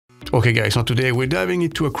Okay guys, so today we're diving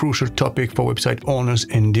into a crucial topic for website owners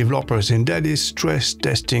and developers, and that is stress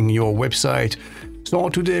testing your website. So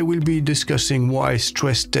today we'll be discussing why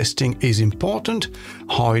stress testing is important,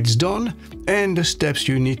 how it's done, and the steps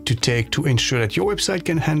you need to take to ensure that your website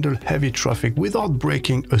can handle heavy traffic without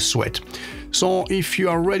breaking a sweat. So if you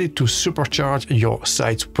are ready to supercharge your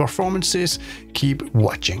site's performances, keep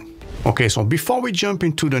watching. Okay, so before we jump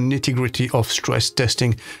into the nitty-gritty of stress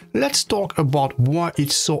testing, let's talk about why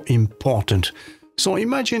it's so important. So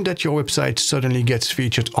imagine that your website suddenly gets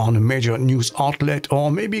featured on a major news outlet or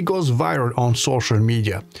maybe goes viral on social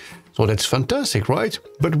media. So that's fantastic, right?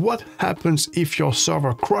 But what happens if your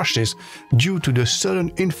server crashes due to the sudden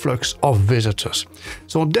influx of visitors?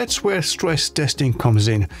 So that's where stress testing comes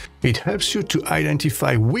in. It helps you to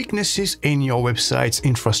identify weaknesses in your website's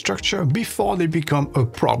infrastructure before they become a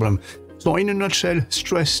problem. So in a nutshell,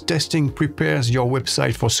 stress testing prepares your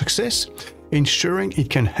website for success, ensuring it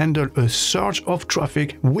can handle a surge of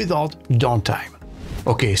traffic without downtime.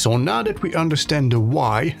 Okay, so now that we understand the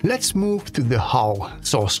why, let's move to the how.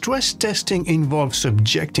 So stress testing involves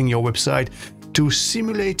subjecting your website to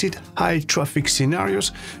simulated high traffic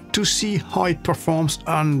scenarios to see how it performs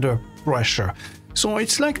under pressure. So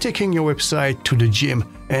it's like taking your website to the gym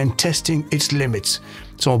and testing its limits.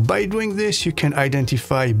 So by doing this, you can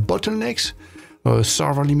identify bottlenecks,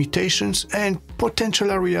 server limitations, and potential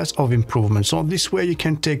areas of improvement. So this way you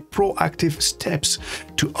can take proactive steps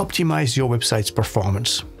to optimize your website's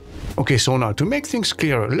performance. Okay, so now to make things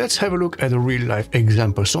clearer, let's have a look at a real-life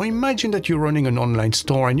example. So imagine that you're running an online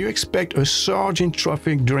store and you expect a surge in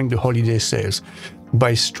traffic during the holiday sales.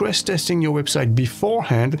 By stress testing your website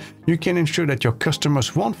beforehand, you can ensure that your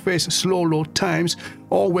customers won't face slow load times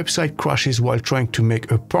or website crashes while trying to make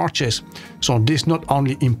a purchase. So this not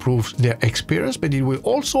only improves their experience, but it will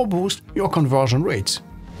also boost your conversion rates.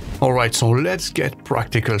 Alright, so let's get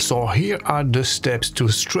practical. So here are the steps to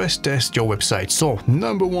stress test your website. So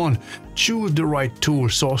number one, choose the right tool.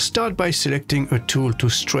 So start by selecting a tool to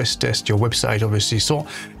stress test your website, obviously. So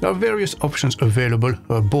there are various options available,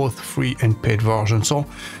 both free and paid versions. So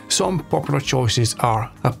some popular choices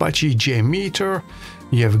are Apache JMeter,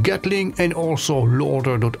 you have Gatling, and also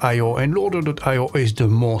Loader.io, and Loader.io is the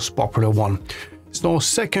most popular one. So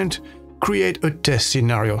second, create a test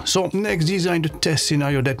scenario. So next, design the test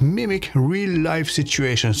scenario that mimic real life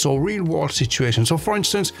situations, so real world situations. So for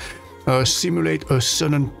instance, simulate a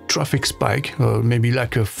sudden traffic spike, maybe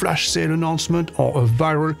like a flash sale announcement or a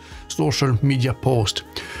viral social media post.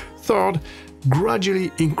 Third,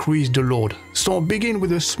 gradually increase the load. So begin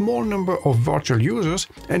with a small number of virtual users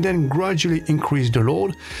and then gradually increase the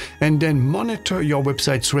load, and then monitor your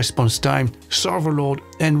website's response time, server load,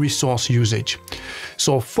 and resource usage.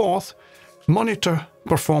 So fourth, monitor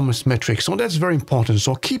performance metrics. So that's very important.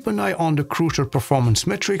 So keep an eye on the crucial performance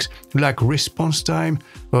metrics like response time,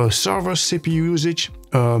 server CPU usage,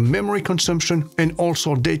 memory consumption, and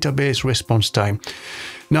also database response time.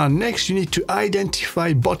 Now, next, you need to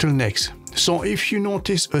identify bottlenecks. So if you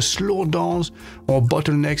notice a slowdowns or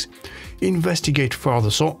bottlenecks, investigate further.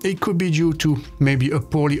 So it could be due to maybe a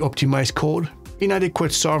poorly optimized code,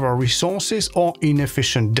 inadequate server resources, or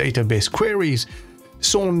inefficient database queries.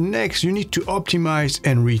 So next, you need to optimize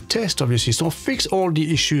and retest, obviously. So fix all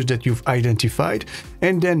the issues that you've identified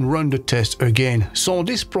and then run the test again. So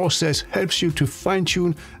this process helps you to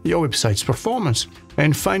fine-tune your website's performance.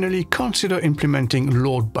 And finally, consider implementing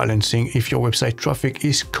load balancing if your website traffic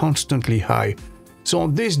is constantly high. So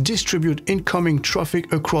this distributes incoming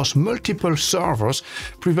traffic across multiple servers,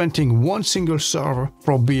 preventing one single server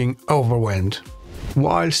from being overwhelmed.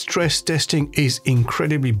 While stress testing is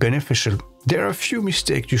incredibly beneficial, there are a few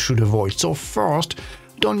mistakes you should avoid. So first,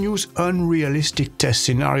 don't use unrealistic test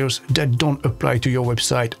scenarios that don't apply to your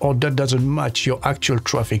website or that doesn't match your actual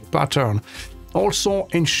traffic pattern. Also,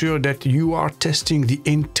 ensure that you are testing the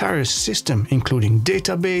entire system, including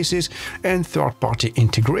databases and third-party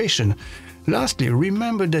integration. Lastly,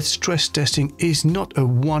 remember that stress testing is not a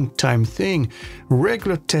one-time thing.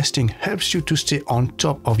 Regular testing helps you to stay on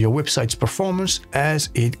top of your website's performance as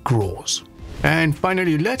it grows. And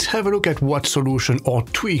finally, let's have a look at what solutions or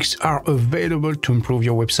tweaks are available to improve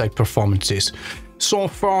your website performances. So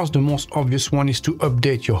first, the most obvious one is to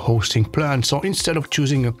update your hosting plan. So instead of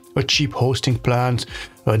choosing a cheap hosting plan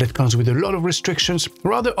that comes with a lot of restrictions,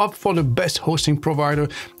 rather opt for the best hosting provider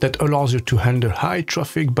that allows you to handle high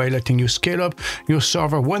traffic by letting you scale up your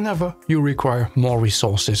server whenever you require more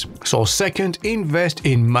resources. So second, invest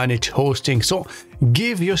in managed hosting. So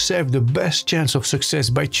give yourself the best chance of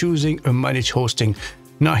success by choosing a managed hosting.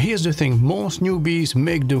 Now here's the thing, most newbies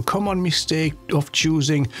make the common mistake of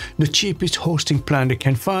choosing the cheapest hosting plan they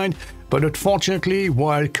can find, but unfortunately,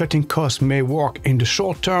 while cutting costs may work in the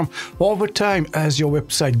short term, over time as your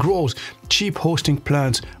website grows, cheap hosting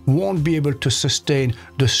plans won't be able to sustain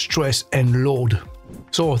the stress and load.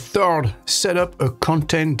 So third, set up a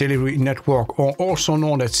content delivery network, or also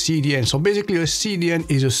known as CDN. So basically a CDN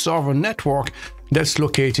is a server network that's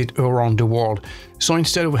located around the world. So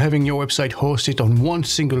instead of having your website hosted on one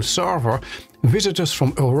single server, visitors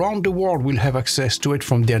from around the world will have access to it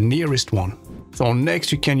from their nearest one. So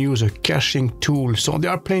next, you can use a caching tool. So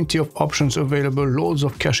there are plenty of options available, loads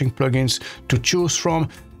of caching plugins to choose from,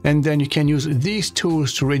 and then you can use these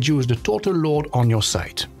tools to reduce the total load on your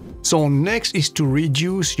site. So next is to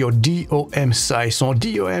reduce your DOM size. So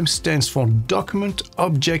DOM stands for Document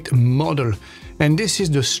Object Model, and this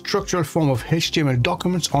is the structural form of HTML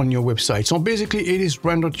documents on your website. So basically it is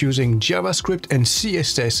rendered using JavaScript and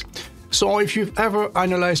CSS. So if you've ever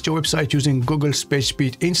analyzed your website using Google's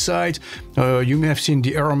PageSpeed Insight, you may have seen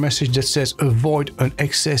the error message that says avoid an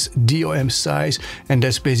excess DOM size, and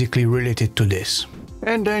that's basically related to this.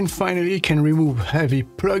 And then finally, you can remove heavy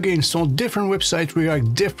plugins. So different websites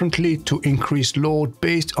react differently to increased load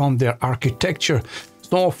based on their architecture.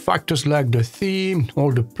 So factors like the theme,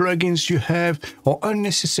 or the plugins you have, or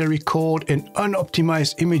unnecessary code and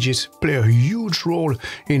unoptimized images play a huge role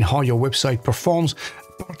in how your website performs,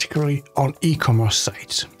 particularly on e-commerce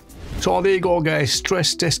sites. So there you go, guys.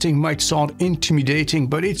 Stress testing might sound intimidating,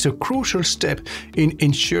 but it's a crucial step in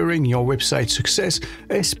ensuring your website success,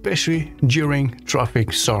 especially during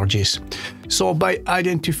traffic surges. So by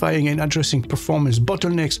identifying and addressing performance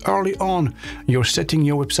bottlenecks early on, you're setting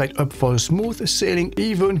your website up for smooth sailing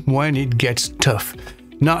even when it gets tough.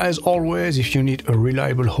 Now, as always, if you need a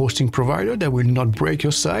reliable hosting provider that will not break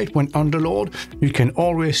your site when under load, you can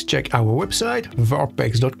always check our website,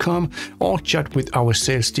 verpex.com, or chat with our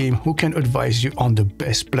sales team who can advise you on the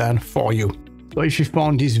best plan for you. So if you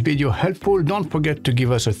found this video helpful, don't forget to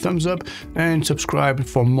give us a thumbs up and subscribe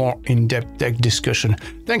for more in-depth tech discussion.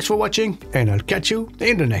 Thanks for watching, and I'll catch you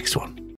in the next one.